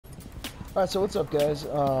Alright, so what's up, guys?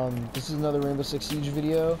 This is another Rainbow Six Siege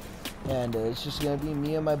video, and it's just gonna be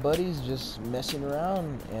me and my buddies just messing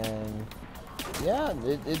around, and yeah,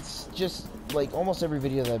 it's just like almost every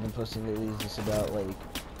video that I've been posting lately is just about like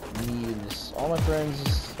me and just all my friends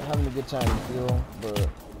just having a good time, you feel. But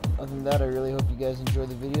other than that, I really hope you guys enjoy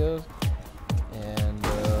the videos, and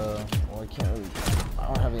well, I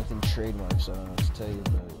don't have anything trademarked, so I don't know what to tell you,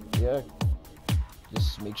 but yeah.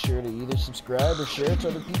 Just make sure to either subscribe or share it to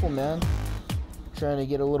other people, man. Trying to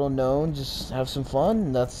get a little known, just have some fun,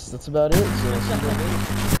 and that's about it.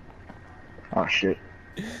 So, oh shit.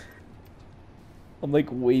 I'm like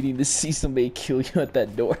waiting to see somebody kill you at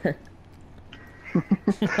that door.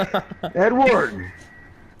 Edward!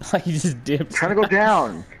 He just dipped. Trying to go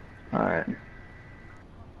down. Alright.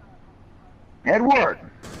 Edward!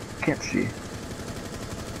 Can't see.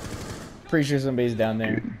 Pretty sure somebody's down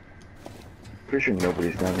there. Dude. Pretty sure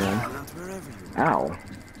nobody's down there. Ow.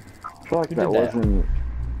 I feel like Who that did that? wasn't...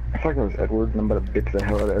 I feel like that was Edward, and I'm about to bip the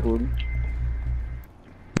hell out of Edward.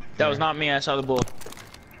 That was not me, I saw the bull.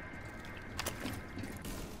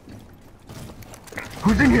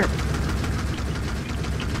 Who's in here?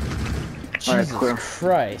 Jesus clear.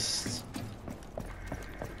 Christ.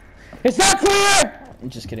 It's not clear! I'm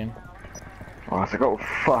just kidding. Oh, I was like, oh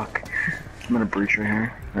fuck. I'm gonna breach right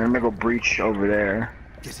here. And I'm gonna go breach over there.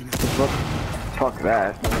 Fuck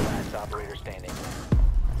that. Last operator standing.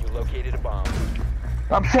 You located a bomb.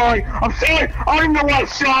 I'm sorry! I'm sorry! I don't even know what I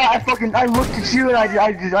saw! I looked at you and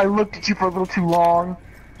I looked at you for a little too long.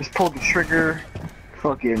 Just pulled the trigger.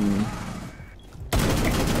 Fucking...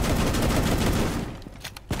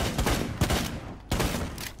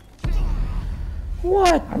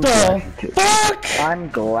 What the fuck? I'm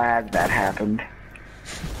glad that happened.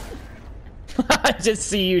 I just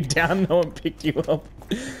see you down, no one picked you up.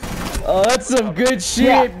 Oh, that's some good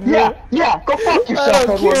shit, bro. Yeah, go fuck I yourself,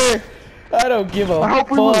 don't Edward. care. I don't give a I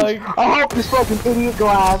hope we lose. fuck. I hope this fucking idiot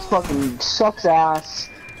glass fucking sucks ass.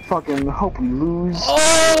 Fucking hope we lose.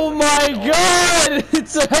 Oh my god!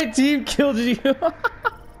 It's my team killed you.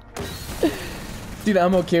 Dude,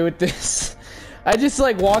 I'm okay with this. I just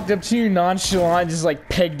like walked up to you nonchalant, just like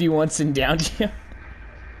pegged you once and downed you.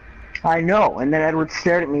 I know, and then Edward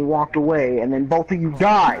stared at me, walked away, and then both of you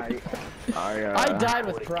died. I died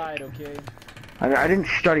with pride, okay? I didn't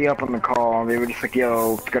study up on the call. They were just like,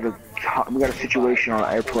 "Yo, we got a situation on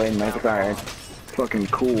airplane." And I was like, "Alright, fucking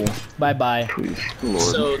cool." Bye bye. Please, Lord.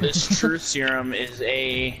 So this truth serum is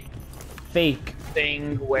a Fake.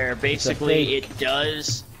 thing where basically it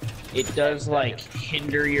does like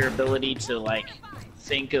hinder your ability to like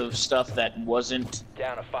think of stuff that wasn't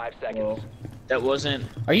Down to 5 seconds.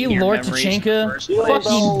 Are you in your Lord memories in the Tachanka? first place.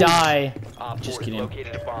 Fucking die. Op Just 4 kidding.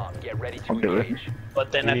 located a bomb. Get ready to I'll do it. engage. But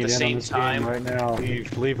then at the same time, right now,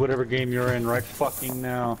 leave whatever game you're in right fucking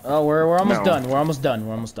now. Oh, we're almost No. done. We're almost done.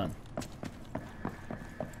 We're almost done.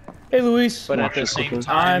 Hey, Luis. but at Watch the this same quickly.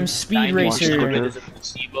 time, I'm Speed 90% Racer. of it is a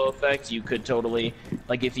placebo effect. You could totally,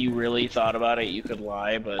 like, if you really thought about it, you could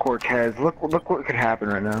lie. But Cortez, look what could happen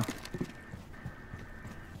right now.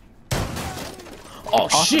 Oh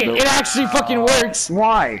shit! It actually fucking works.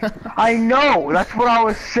 Why? I know. That's what I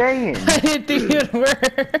was saying. I didn't think it would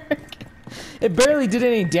work. It barely did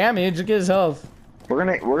any damage. Look at his health. We're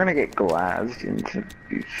gonna get glassed and it's gonna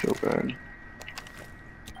be so bad.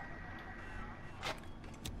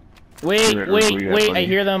 Wait! buddy. I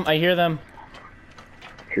hear them.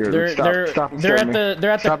 Here, They're stop and they're stare at me.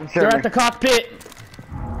 the Stop and stare they're me. at the cockpit.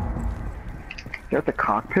 They're at the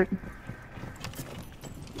cockpit?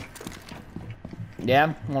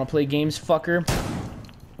 Yeah, wanna play games, fucker?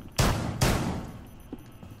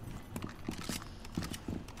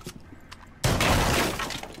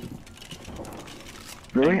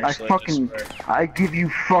 Really? I give you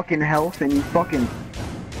fucking health and you fucking...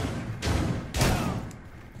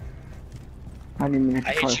 I didn't mean to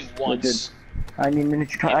I hit you once. I didn't mean to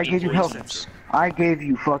try. I gave you health. I gave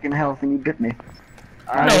you fucking health and you bit me.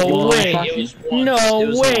 No way! It was once. No It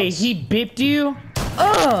was way! once. He bipped you?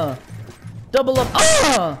 Double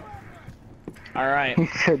up. All right, He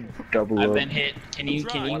said double I've up. been hit. Can you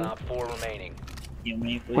One Op 4 remaining. heal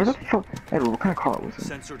me, Where please? the fuck? Edward, what kind of car was it?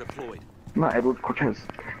 Sensor deployed. Not Edward Cortez.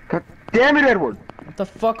 God damn it, Edward! What the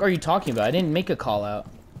fuck are you talking about? I didn't make a call out.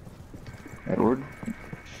 Edward.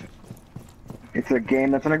 It's a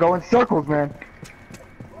game that's gonna go in circles, man.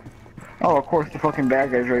 Oh, of course, the fucking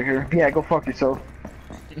bad guy's right here. Yeah, go fuck yourself.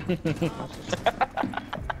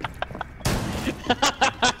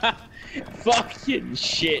 Fucking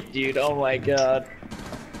shit, dude. Oh my god.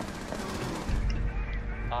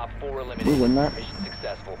 Op 4 We eliminated. win that? Mission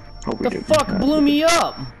successful. Hope we The do. fuck blew me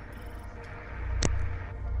up?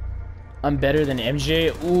 I'm better than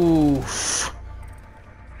MJ? Oof.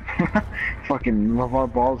 Fucking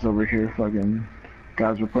LeVar Ball's over here. Fucking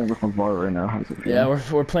guys, we're playing with LeVar right now. How's it feel? Yeah,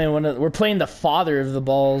 we're playing we're playing the father of the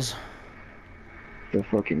balls. The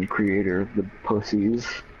fucking creator of the pussies.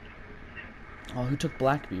 Oh, who took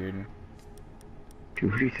Blackbeard?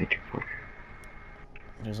 Dude, who do you think you're for?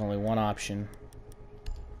 There's only one option.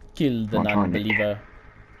 Kill the Come on, non-believer.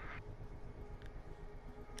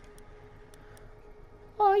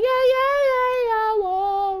 Oh yeah,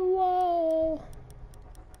 whoa, whoa.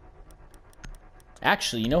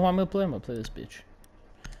 Actually, you know who I'm gonna play? I'm gonna play this bitch.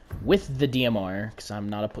 With the DMR, because I'm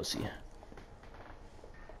not a pussy.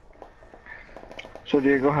 So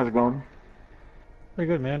Diego, how's it going? Pretty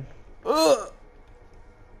good, man.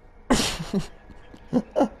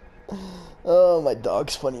 Oh, my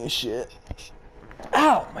dog's funny as shit.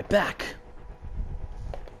 Ow, my back.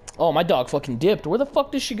 Oh, my dog fucking dipped. Where the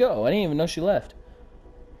fuck did she go? I didn't even know she left.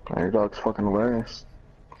 Oh, your dog's fucking hilarious.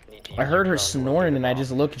 I heard her snoring and I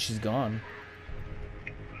just look and she's gone.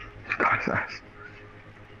 God's ass.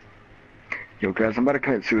 Yo, guys, I'm about to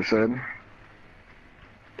commit suicide.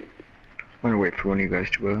 I'm gonna wait for one of you guys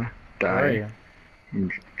to die. Where are you?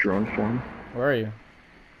 In drone form. Where are you?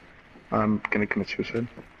 I'm gonna commit suicide.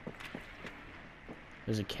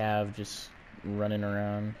 There's a cav just running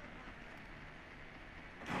around.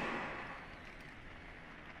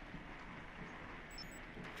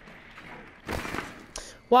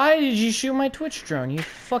 Why did you shoot my Twitch drone, you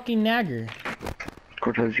fucking nagger?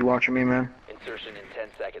 Cortez, you watching me, man? Insertion in 10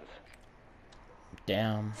 seconds.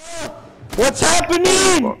 Damn. What's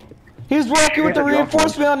happening? He's walking with the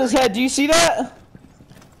reinforcement on his head. Do you see that?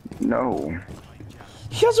 No.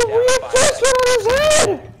 He has a reinforcement on his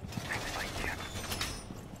head!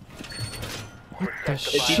 What the It's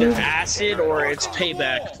shit? either acid or it's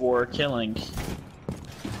payback for killing.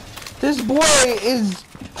 This boy is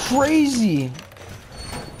crazy.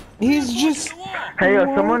 He's just... Hey,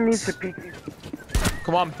 someone needs to peek these.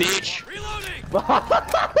 Come on, bitch.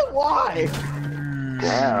 Why?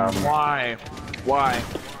 Damn. Why? Why?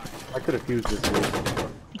 I could have fused this way.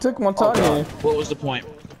 Took my target. What was the point?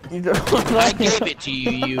 I I gave it to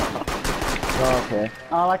you, Oh, okay.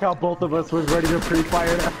 I like how both of us was ready to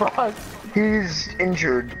pre-fire that frog. He's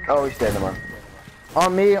injured. Oh, he's dead. Never mind.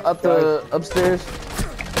 On me, up the upstairs.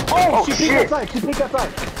 Oh, She peeked shit! outside. She peeked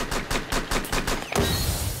outside.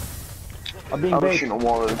 I'm being I was baked. shooting a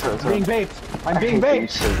wall at the Being time. baked. I'm being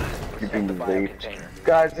baked. You're being baked.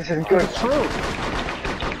 Guys, this isn't good. It's true.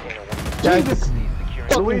 Guys, Jesus.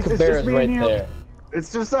 fucking Luis, it's Cabrera's just me right and you. there.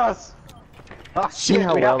 It's just us. Ah, shit.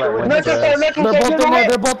 how We well have to that win went. this. They're both in there,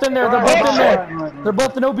 they're both in there, they're both in there. They're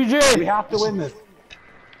both in We OBJ. have to win this.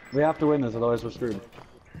 We have to win this, otherwise we're screwed.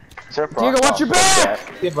 Diego, watch your back!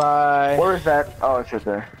 Goodbye. Where is that? Oh, it's right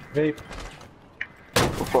there. Vape. Oh,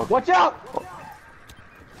 fuck. Watch out!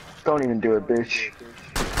 Don't even do it, bitch.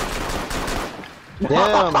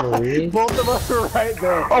 Damn, Luis. Both of us are right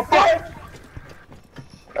there. Oh, fuck!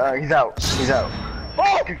 He's out. He's out.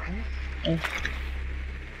 Oh!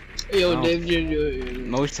 Yo, Dave,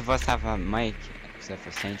 Most of us have a mic, except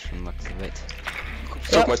for Sanction looks of it.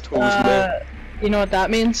 Suck my toes, man. You know what that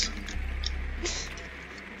means?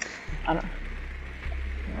 I don't.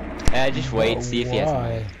 Just wait, see if he has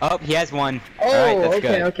one. Oh, he has one. Oh, Alright, that's okay,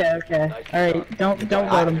 good. okay. Alright, don't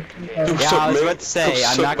vote him. Dude, Yeah, suck, I was man. about to say, Go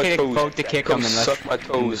I'm suck not my gonna toes. vote to kick Go him unless... suck my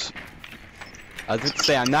toes. I was about to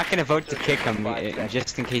say, I'm not gonna vote to kick him,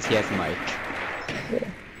 just in case he has a mic.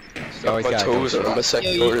 Suck my toes, I'm gonna suck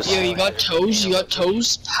yours. You got toes? You got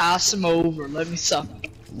toes? Pass them over. Let me suck.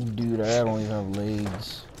 Dude, I don't even have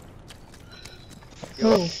legs.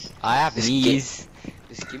 Oh. I have knees.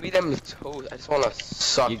 Just give me them toes, I just wanna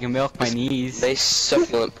suck. You can milk my knees. Nice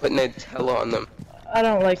succulent, put Nutella on them. I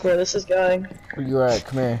don't like where this is going. Where you at?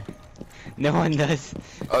 Come here. No one does.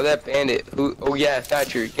 Oh, that bandit. Who? Oh yeah,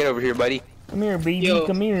 Thatcher, get over here, buddy. Come here, baby. Yo,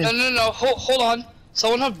 Come here. no. Hold on.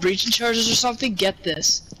 Someone have breaching charges or something? Get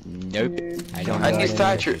this. Nope. I don't I know. need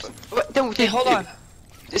Thatcher. What? Don't, Hey, hold on.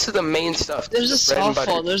 This is the main stuff. There's a This is the bread and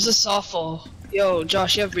butter. softball. There's a softball. Yo,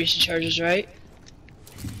 Josh, you have breaching charges, right?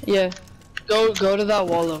 Yeah. Go to that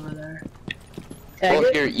wall over there. Tag Well,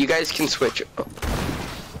 it? here, you guys can switch. Oh,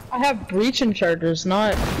 I have breaching charges,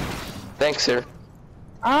 not. thanks, sir.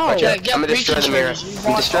 Oh, Watch out. get I'm gonna destroy the breaching mirror. charges. You I'm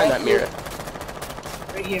want destroying all that mirror.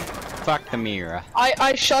 Right here. Fuck the mirror.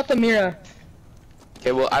 I shot the mirror.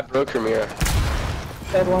 Okay, well, I broke her mirror.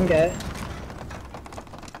 Dead one guy.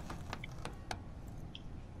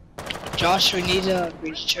 Josh, we need a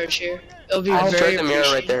breach charge here. It'll be I very destroyed the mirror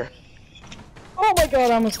right appreciated. there. Oh my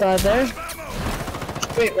god, I almost died there.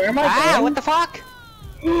 Wait, where am I Ah, going? what the fuck?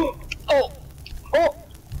 Oh! What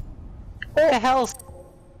the hell?